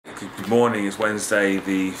Good morning, it's Wednesday,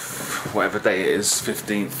 the whatever day it is,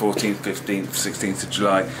 15th, 14th, 15th, 16th of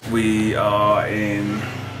July. We are in,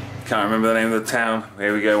 can't remember the name of the town,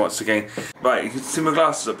 here we go once again. Right, you can see my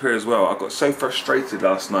glasses up here as well. I got so frustrated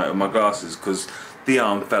last night with my glasses because the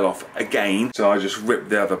arm fell off again. So I just ripped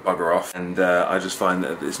the other bugger off, and I just find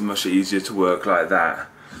that it's much easier to work like that.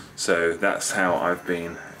 So that's how I've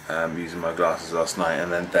been using my glasses last night,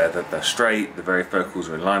 and then they're straight, the varifocals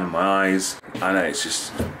are in line with my eyes. I know, it's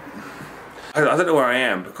just, I don't know where I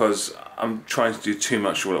am because I'm trying to do too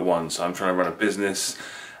much all at once. I'm trying to run a business,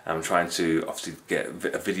 I'm trying to obviously get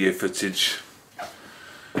a video footage.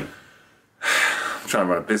 I'm trying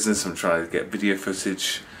to run a business, I'm trying to get video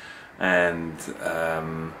footage, and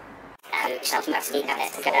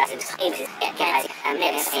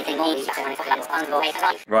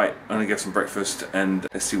right, I'm gonna get some breakfast and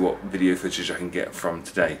let's see what video footage I can get from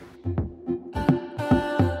today.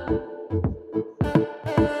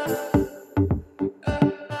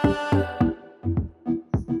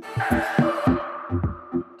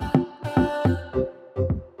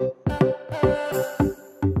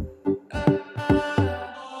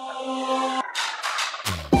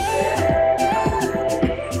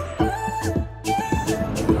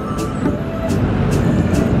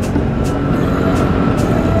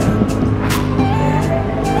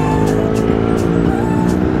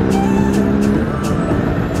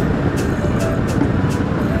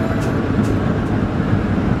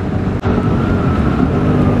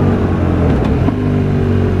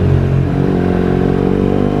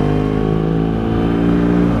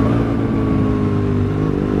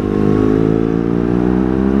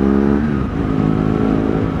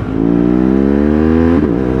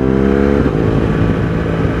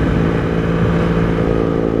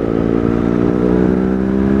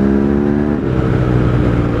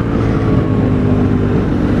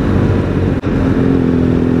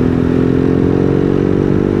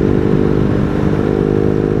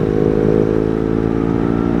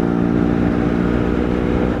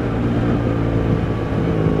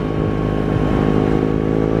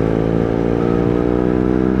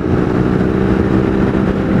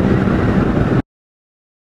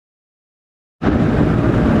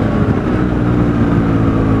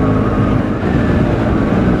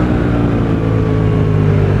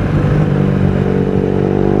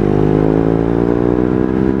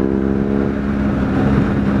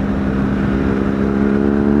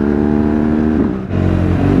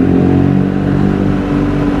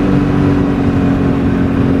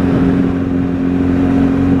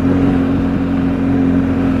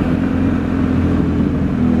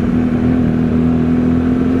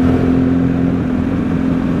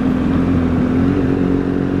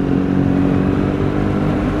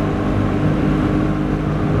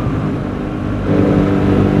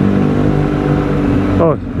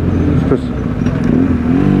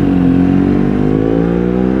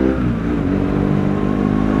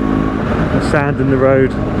 Sand in the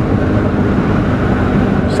road.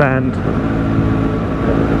 Sand.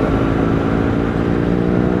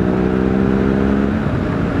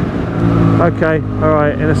 Okay,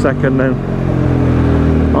 alright, in a second then.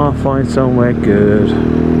 I'll find somewhere good.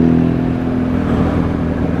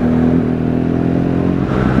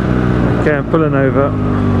 Okay, I'm pulling over.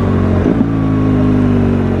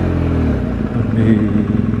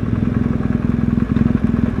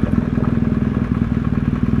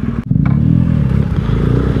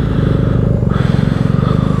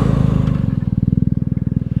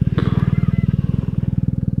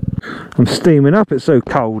 I'm steaming up, it's so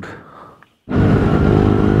cold.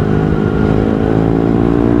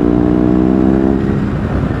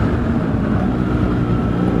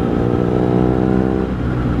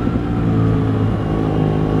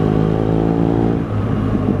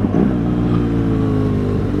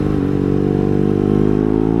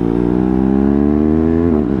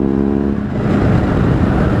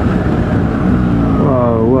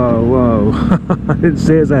 Whoa, whoa, whoa. I didn't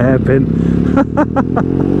see it as a hairpin.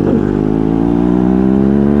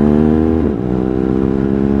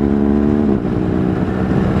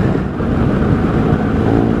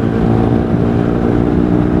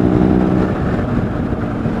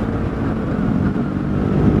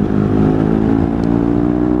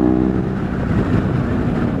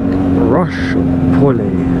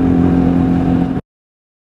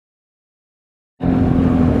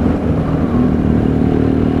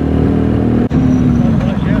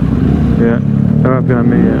 Yeah, they're up behind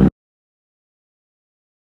me, yeah.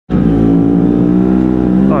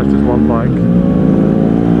 Oh, it's just one bike.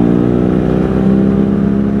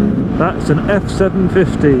 That's an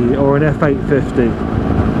F750 or an F850.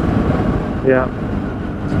 Yeah,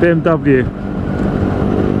 it's BMW.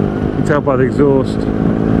 can tell by the exhaust.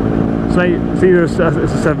 So it's either it's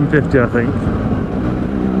a 750, I think.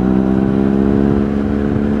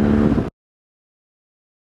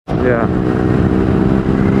 Yeah.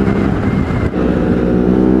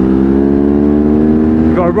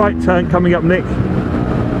 You've got a right turn coming up, Nick.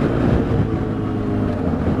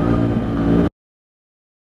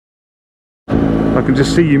 I can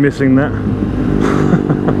just see you missing that.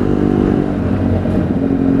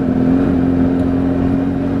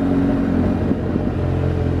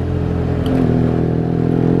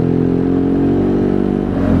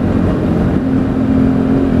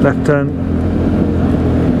 Left turn.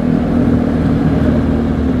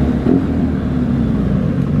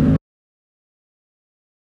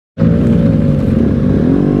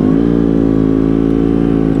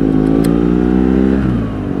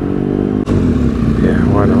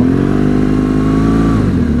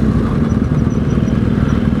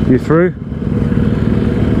 You through?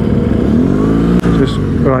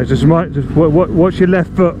 Just watch your left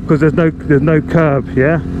foot because there's no curb,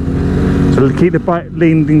 yeah? So keep the bike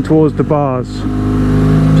leaning towards the bars.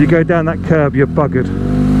 If you go down that curb, you're buggered.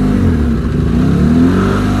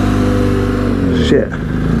 Shit.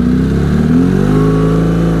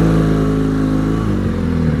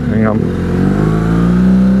 Hang on.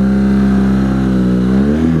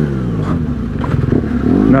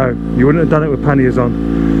 No, you wouldn't have done it with panniers on.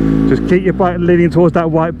 Just keep your bike leaning towards that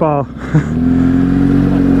white bar.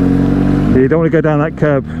 You don't want to go down that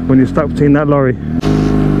curb when you're stuck between that lorry.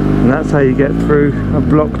 And that's how you get through a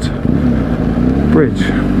blocked bridge.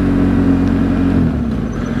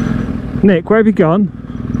 Nick, where have you gone?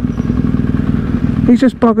 He's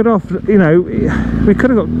just buggered off, you know. We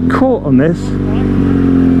could have got caught on this.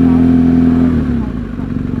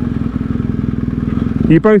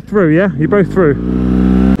 You both through, yeah? You both through?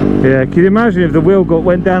 Yeah, can you imagine if the wheel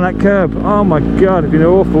went down that curb? Oh my god, it'd been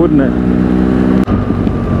awful, wouldn't it?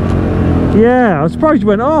 Yeah, I'm surprised you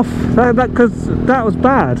went off. Because that was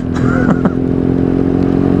bad.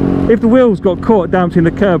 If the wheels got caught down between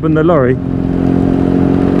the curb and the lorry.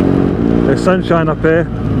 There's sunshine up here.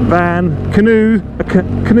 Van, canoes,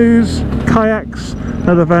 kayaks,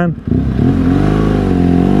 another van.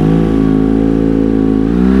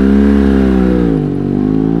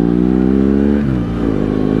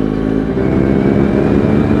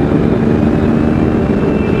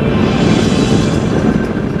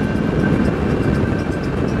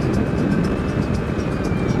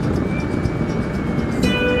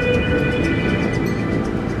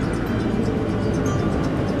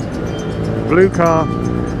 Blue car,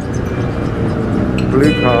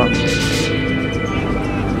 blue car.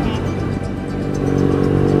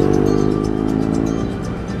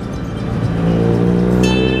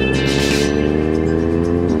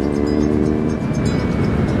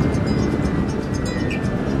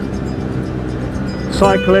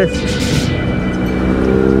 Cyclist.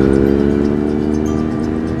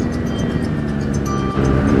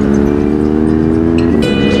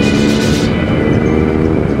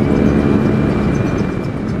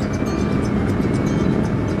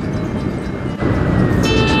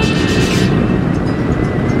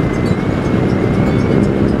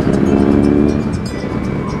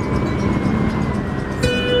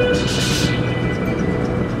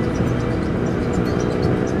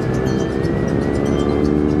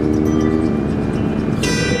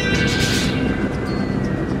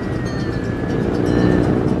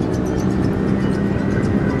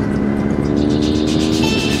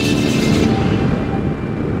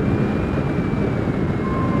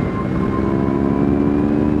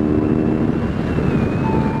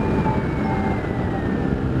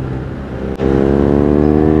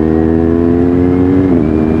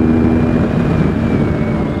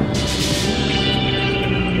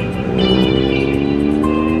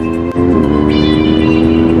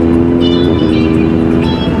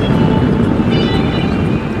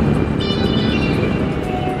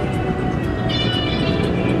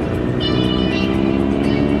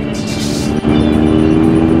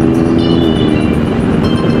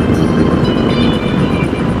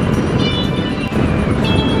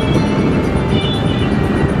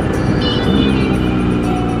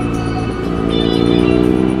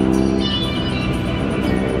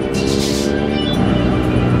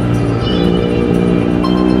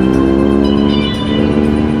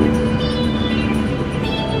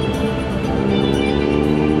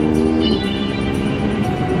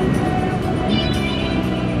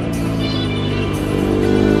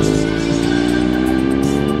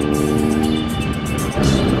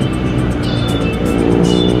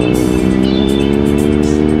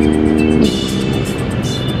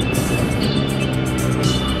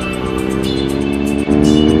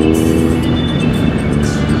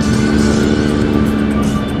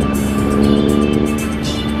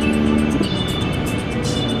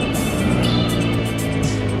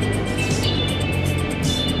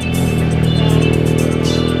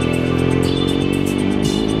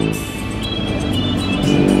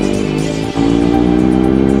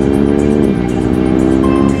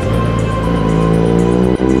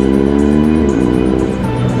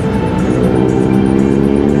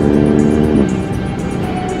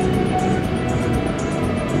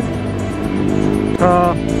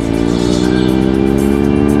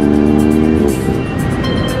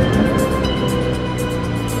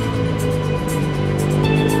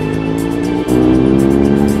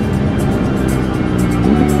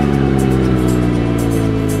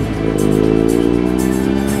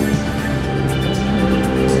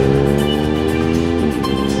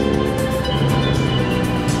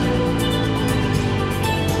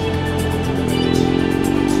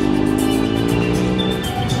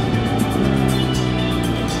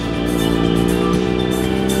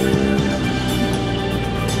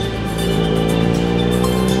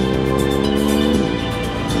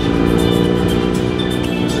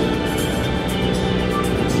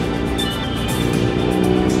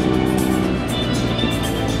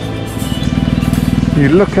 You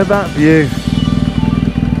look at that view.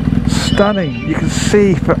 Stunning. You can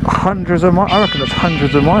see for hundreds of miles. I reckon that's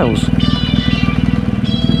hundreds of miles.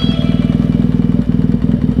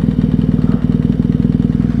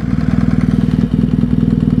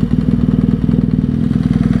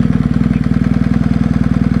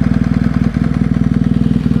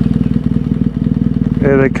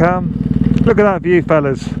 Here they come. Look at that view,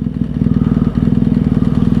 fellas.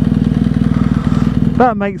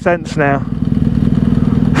 That makes sense now.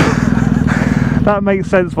 That makes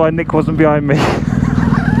sense why Nick wasn't behind me.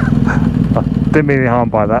 I didn't mean any harm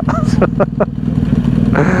by that.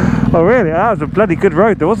 Oh really? That was a bloody good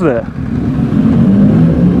road though, wasn't it?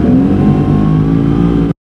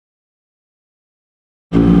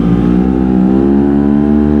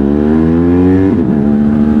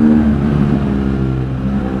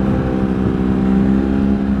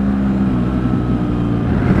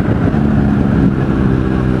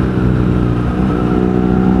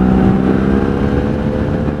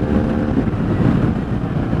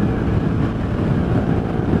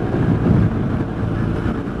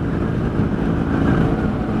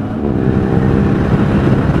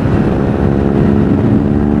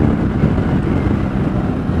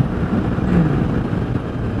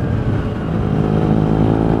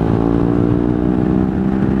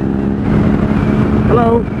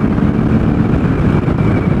 Hello.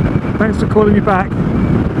 Thanks for calling me back.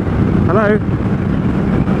 Hello.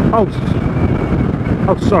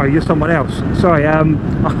 Oh, sorry, you're someone else. Sorry, I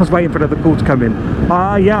was waiting for another call to come in.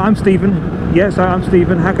 Yeah, I'm Stephen. Yes, I'm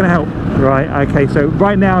Stephen. How can I help? Right. Okay. So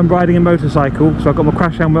right now I'm riding a motorcycle. So I've got my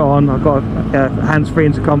crash helmet on. I've got a hands-free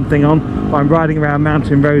intercom thing on. But I'm riding around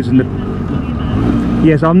mountain roads in the.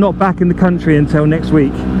 Yes, I'm not back in the country until next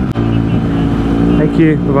week. Thank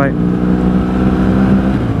you. Bye bye.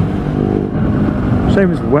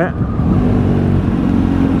 Same as wet.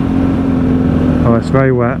 Oh, it's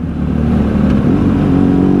very wet.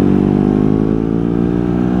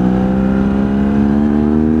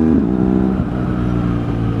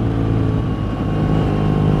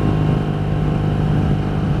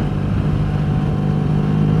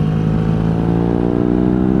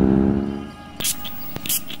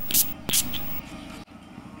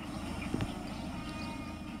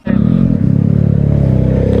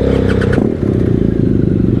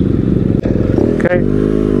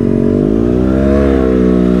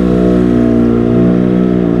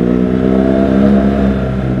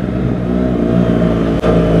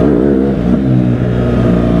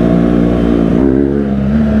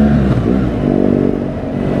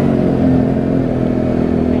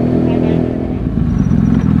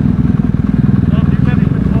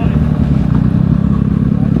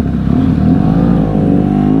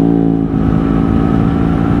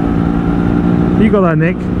 You got that,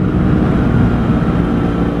 Nick?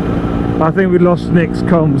 I think we lost Nick's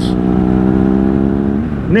comms.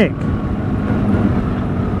 Nick?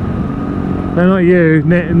 No, not you.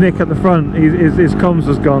 Nick at the front. His comms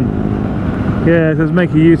has gone. Yeah, it says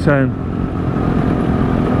make a U-turn.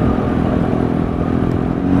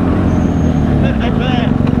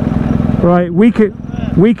 Right, we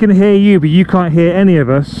can hear you, but you can't hear any of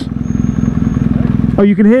us. Oh,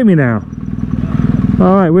 you can hear me now.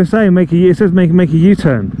 All right, we're saying make a. It says make a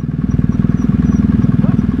U-turn.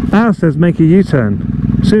 Ours says make a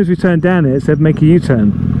U-turn. As soon as we turned down it said make a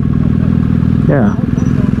U-turn. Yeah.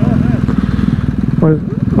 Well,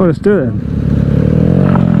 let's do it then.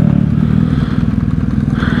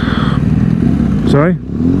 Sorry?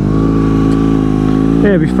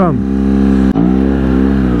 Yeah, it'll be fun.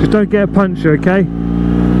 Just don't get a puncture, okay?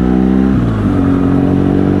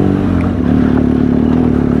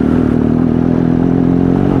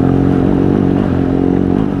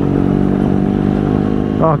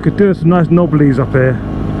 Oh, I could do some nice knobblies up here.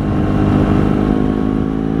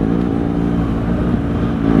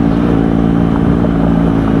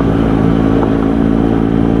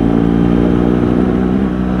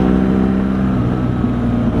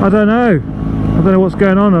 I don't know. I don't know what's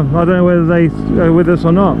going on. I don't know whether they are with us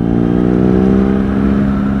or not.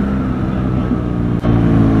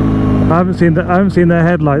 I haven't seen their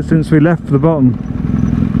headlights since we left the bottom.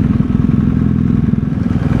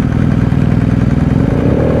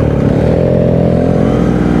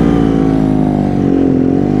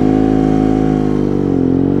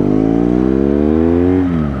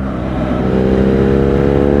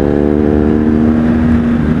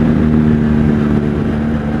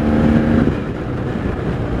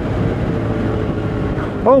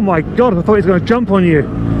 Oh my god, I thought he was going to jump on you.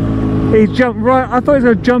 He jumped right, I thought he was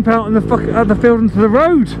going to jump out in the field into the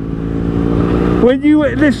road. When you,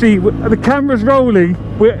 literally, the camera's rolling,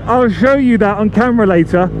 I'll show you that on camera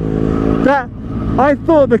later. I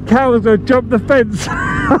thought the cow was going to jump the fence.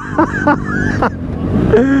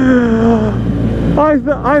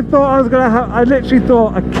 I thought I was going to have, I literally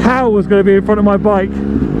thought a cow was going to be in front of my bike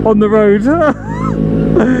on the road.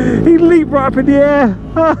 He leaped right up in the air.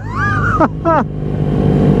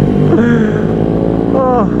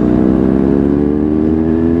 Oh.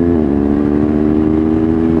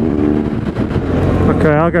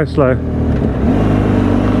 Okay, I'll go slow.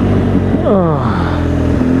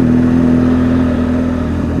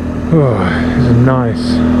 Oh, this is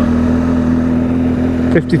nice.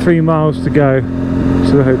 53 miles to go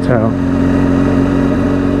to the hotel.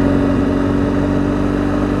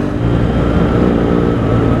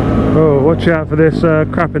 Oh, watch out for this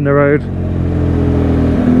crap in the road.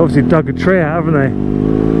 Obviously dug a tree out, haven't they?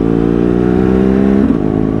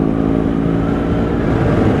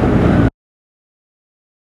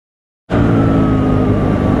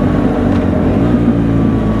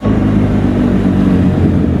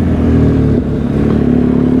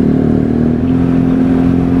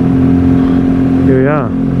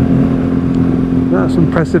 That's an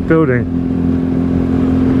impressive building.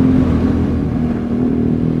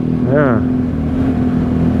 Yeah.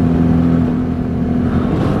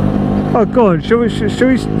 Oh, go on. Should we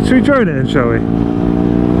drone it then, shall we?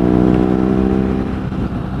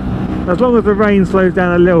 As long as the rain slows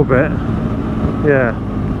down a little bit. Yeah.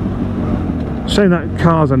 Shame that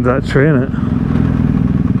car's under that tree, isn't it?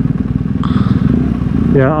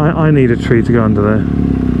 Yeah, I need a tree to go under there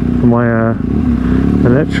for my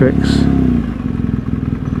electrics.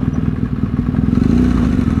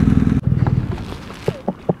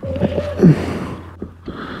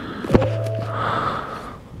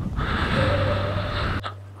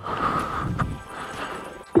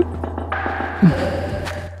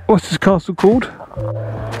 What's this castle called?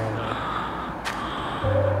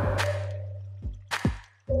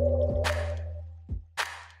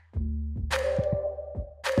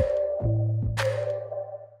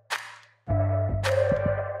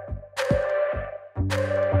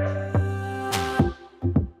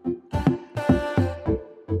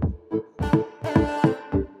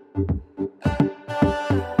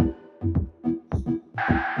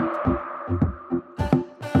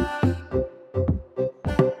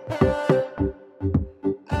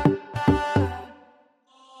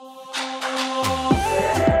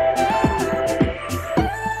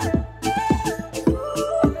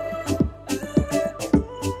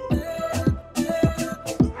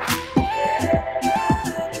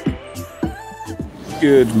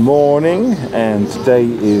 Good morning, and today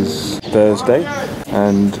is Thursday,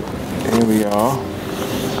 and here we are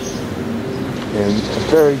in a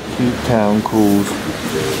very cute town called,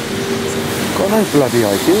 got no bloody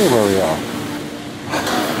idea where we are.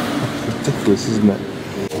 It's ridiculous, isn't it?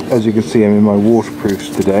 As you can see, I'm in my waterproofs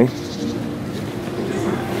today,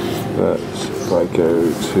 but if I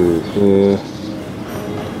go to here,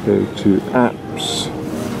 go to apps,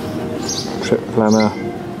 trip planner,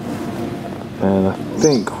 and I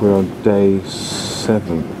think we're on day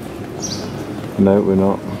 7. No, we're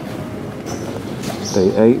not.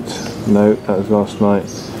 Day 8. No, that was last night.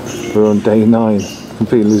 We're on day 9.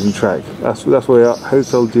 Completely losing track. That's where we are.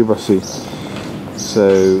 Hôtel de Russie.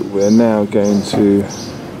 So we're now going to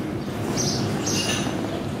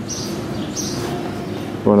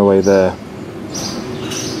run away there.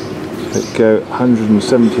 Let's go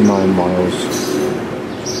 179 miles.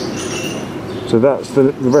 So that's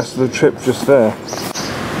the rest of the trip just there.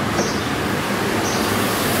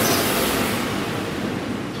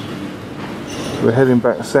 We're heading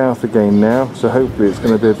back south again now, so hopefully it's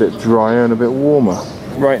going to be a bit drier and a bit warmer.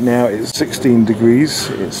 Right now it's 16 degrees,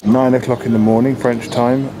 it's 9 o'clock in the morning French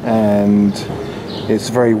time, and it's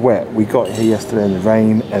very wet. We got here yesterday in the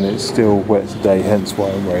rain and it's still wet today, hence why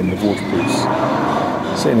I'm wearing the waterproofs.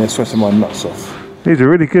 Sitting there sweating my nuts off. These are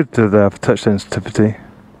really good to the touch sensitivity.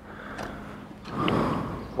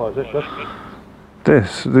 What is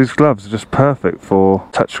this? These gloves are just perfect for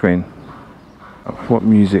touchscreen. What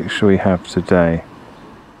music shall we have today?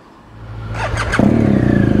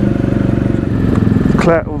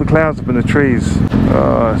 All the clouds up in the trees.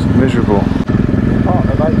 Oh, it's miserable.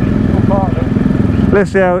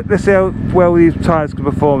 Let's see how well these tyres can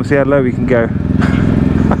perform and see how low we can go.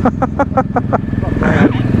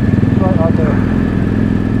 Right idea.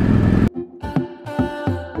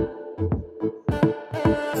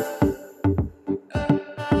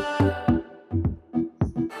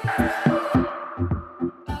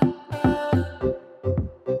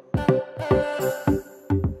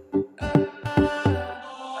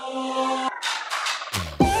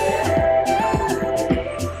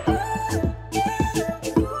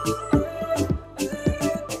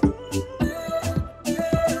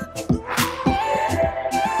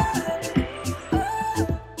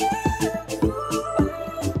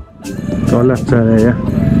 Oh, left turn here, yeah.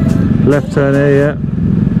 Left turn here, yeah.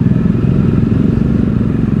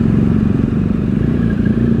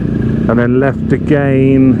 And then left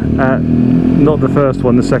again at, not the first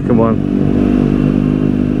one, the second one.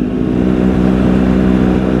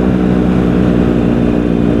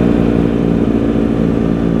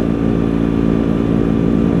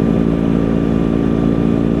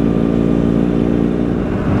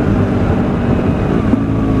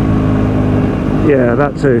 Yeah,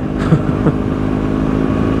 that too.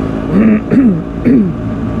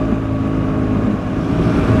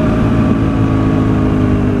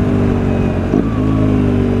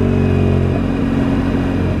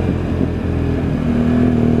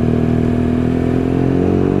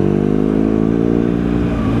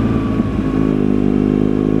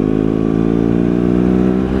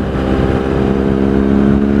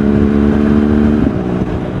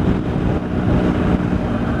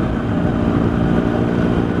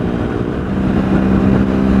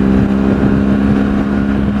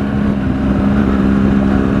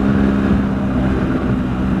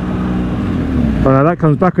 Oh no, that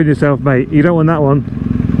comes back on yourself, mate. You don't want that one.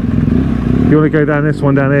 You want to go down this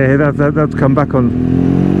one down here. That's come back on.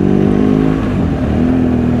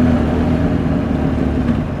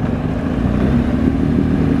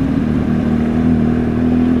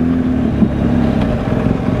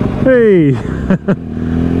 Hey!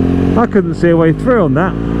 I couldn't see a way through on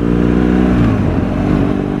that.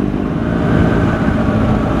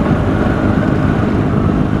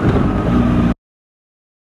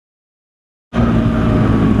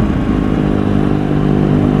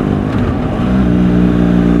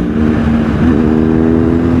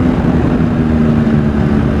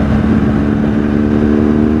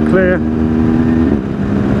 Clear.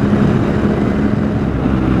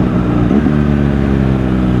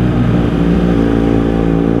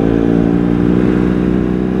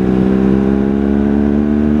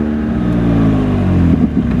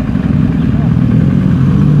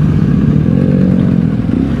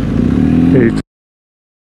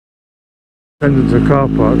 Turned into a car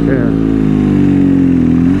park, yeah.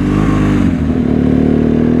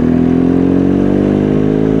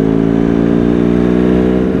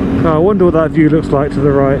 Oh, I wonder what that view looks like to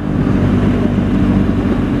the right.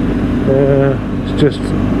 It's just,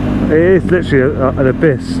 it is literally an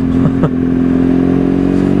abyss.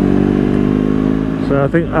 So I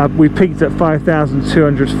think we peaked at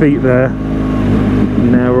 5,200 feet there.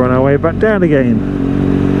 Now we're on our way back down again.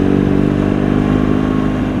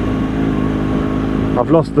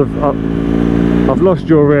 I've lost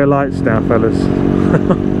your rear lights now, fellas.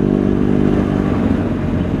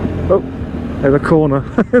 Oh, there's a corner.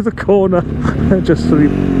 There's a corner. Just so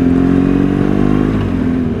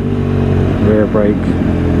rear brake,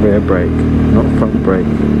 not front brake.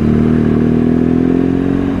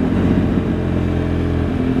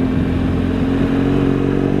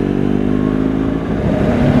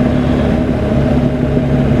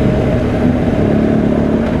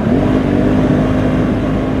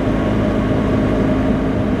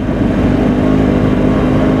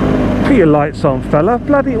 Put your lights on, fella.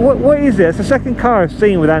 Bloody, what is it? It's the second car I've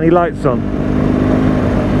seen without any lights on.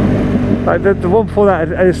 Like the one before that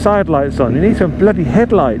had his side lights on. You need some bloody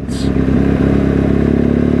headlights.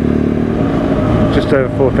 Just over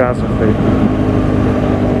 4,000 feet.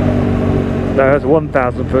 No, that's a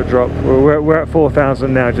 1,000 foot drop. We're at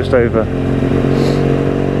 4,000 now, just over.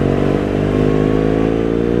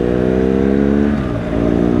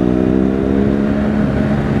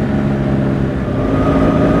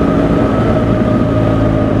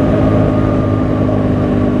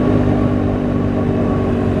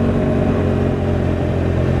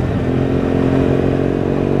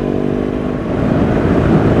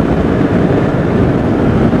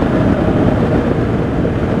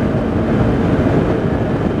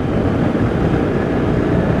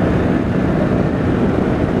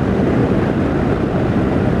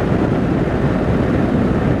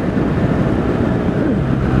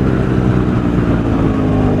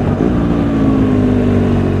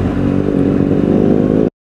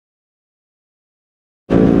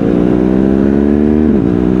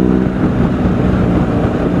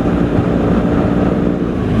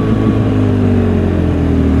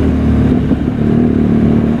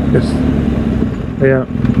 Yeah.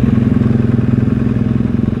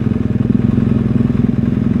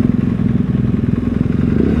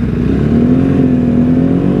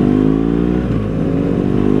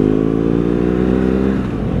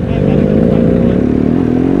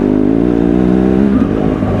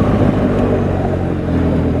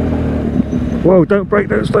 Whoa, don't brake,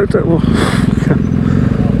 don't slow down.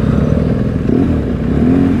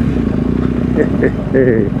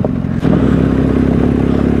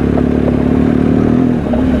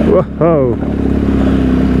 Oh.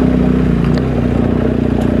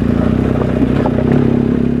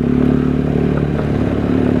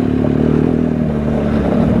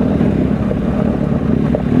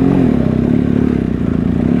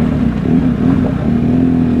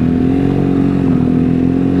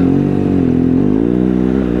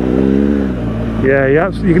 Yeah,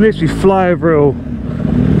 you can literally fly over it all.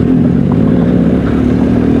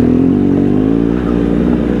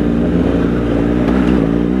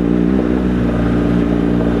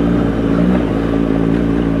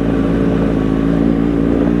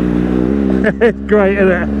 It's great,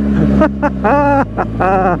 isn't it?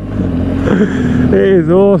 It is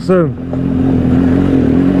awesome.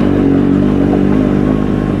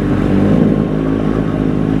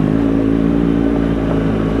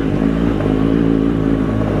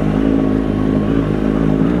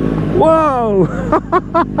 Whoa!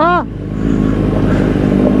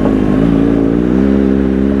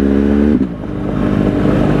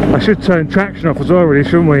 I should turn traction off as well, really,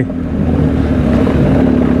 shouldn't we?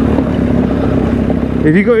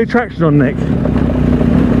 Have you got your traction on, Nick?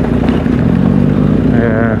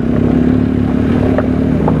 Yeah.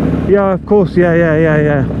 Yeah, of course.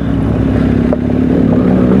 Yeah.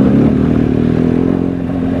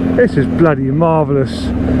 This is bloody marvellous.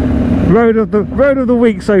 Road of the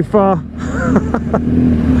week so far.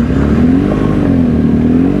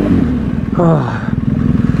 Oh,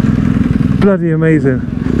 bloody amazing.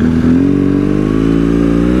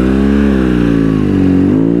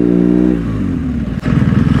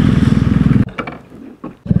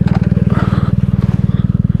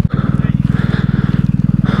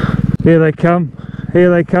 Here they come, here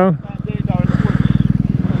they come.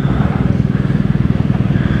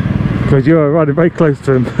 Because you are riding very close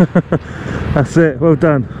to him. That's it, well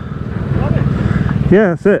done.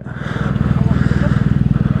 Yeah, that's it.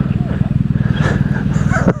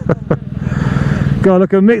 God,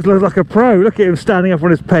 look at Mick, looks like a pro. Look at him standing up on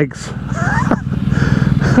his pegs.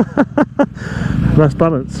 Nice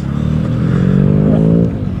balance.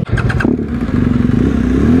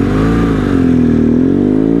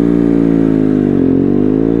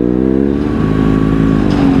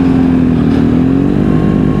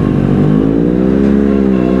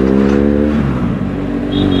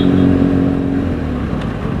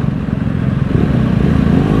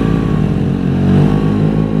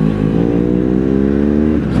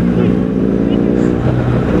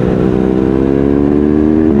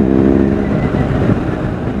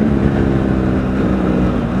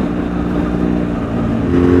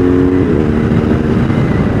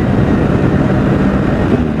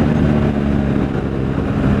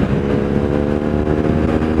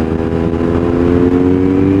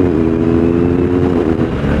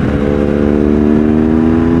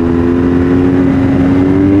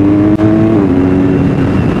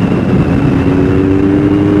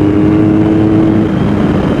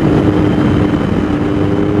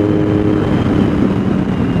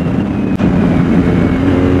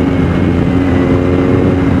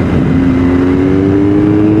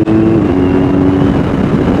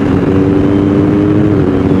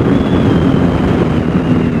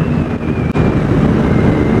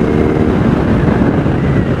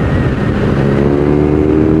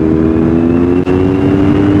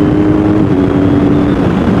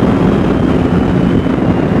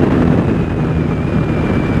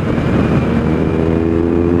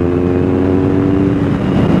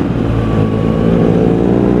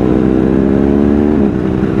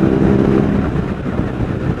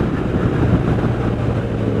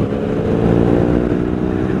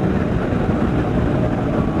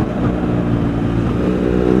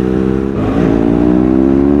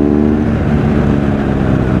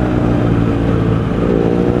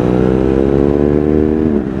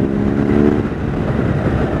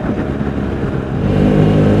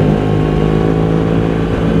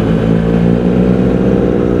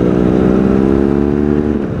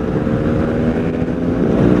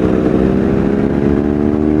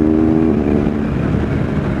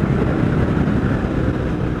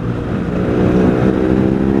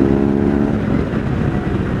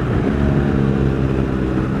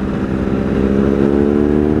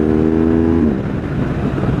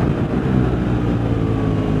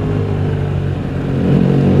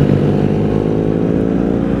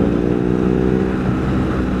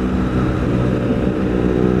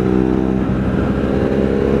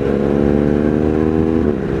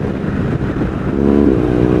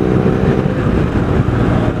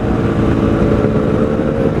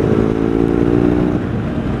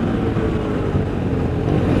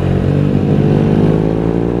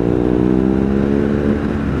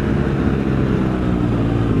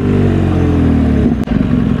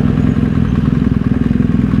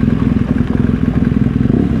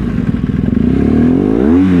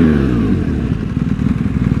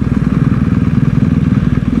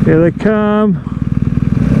 Here they come.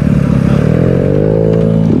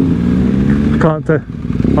 I can't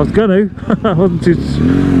I was gonna. I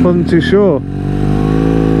wasn't too sure.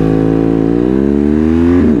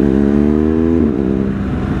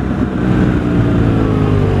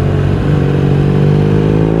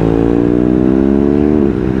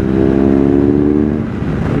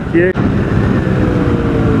 Thank you.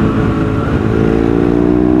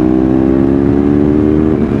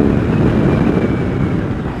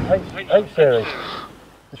 Eight series.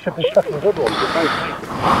 There should be fucking good ones.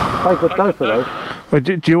 They could go for those. Well,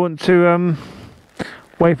 do you want to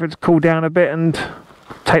wait for it to cool down a bit and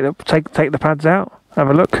take the pads out? Have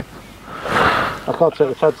a look. I can't take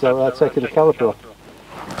the pads out without taking the caliper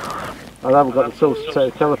off. I haven't got the tools to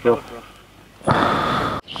take the caliper off.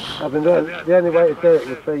 I've been doing, the only way to do it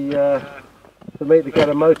would be for me to get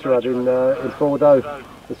a motor rod in Bordeaux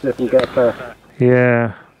to see if we can get a pair.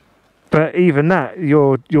 Yeah. But even that,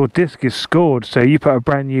 your disc is scored, so you put a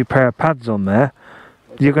brand new pair of pads on there,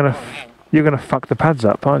 you're gonna fuck the pads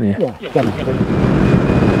up, aren't you? Yeah,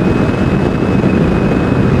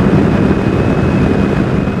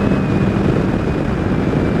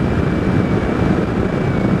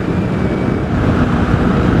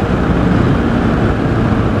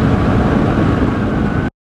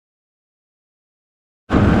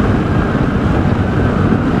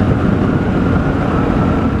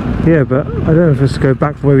 Yeah, but I don't know if it's to go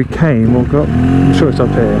back from where we came or go. I'm sure it's up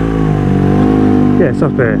here. Yeah, it's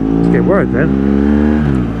up here. Let's get worried then.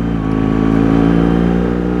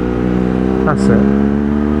 That's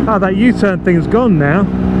it. Oh, that U-turn thing's gone now.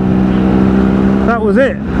 That was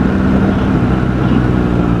it.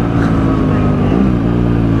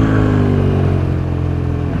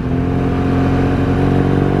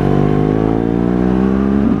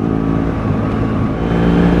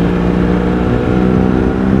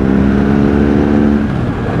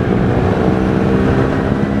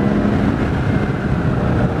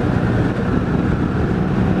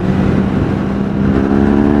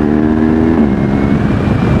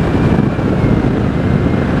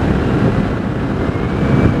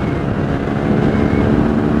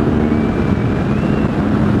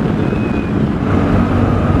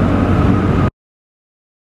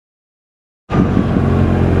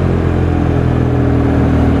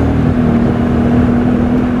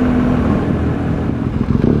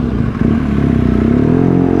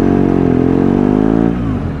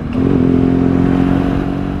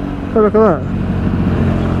 Oh, look at that.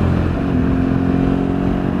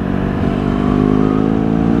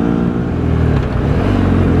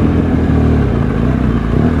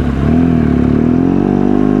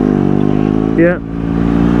 Yeah.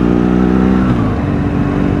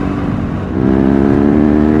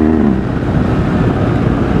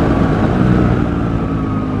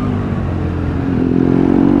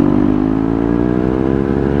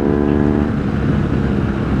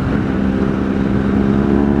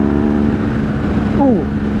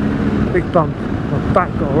 Big bump. My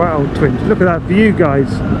back got rattled, twinge. Look at that view, guys.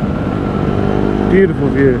 Beautiful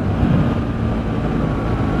view.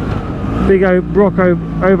 Big rock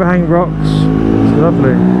overhang rocks. It's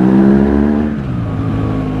lovely.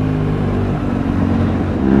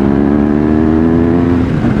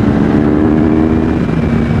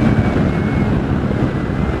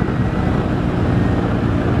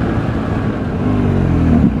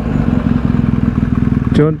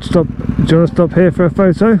 Do you want to stop here for a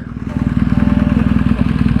photo?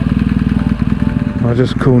 I'll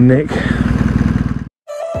just call Nick.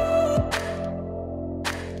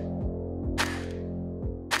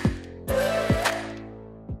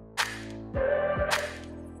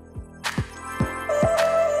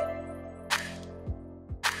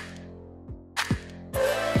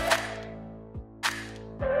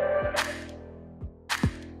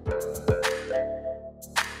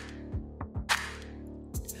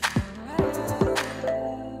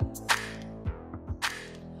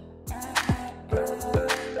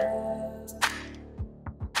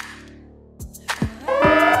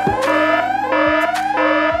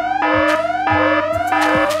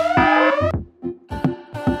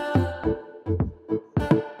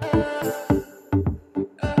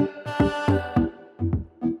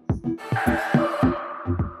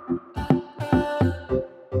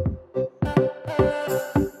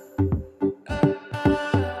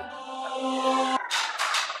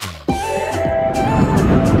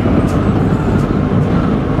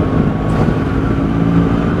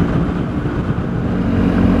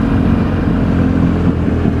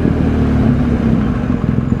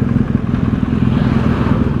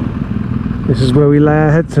 This is where we lay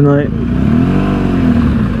our head tonight.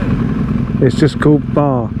 It's just called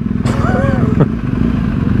Bar.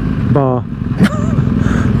 bar.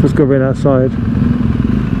 Let's go right outside.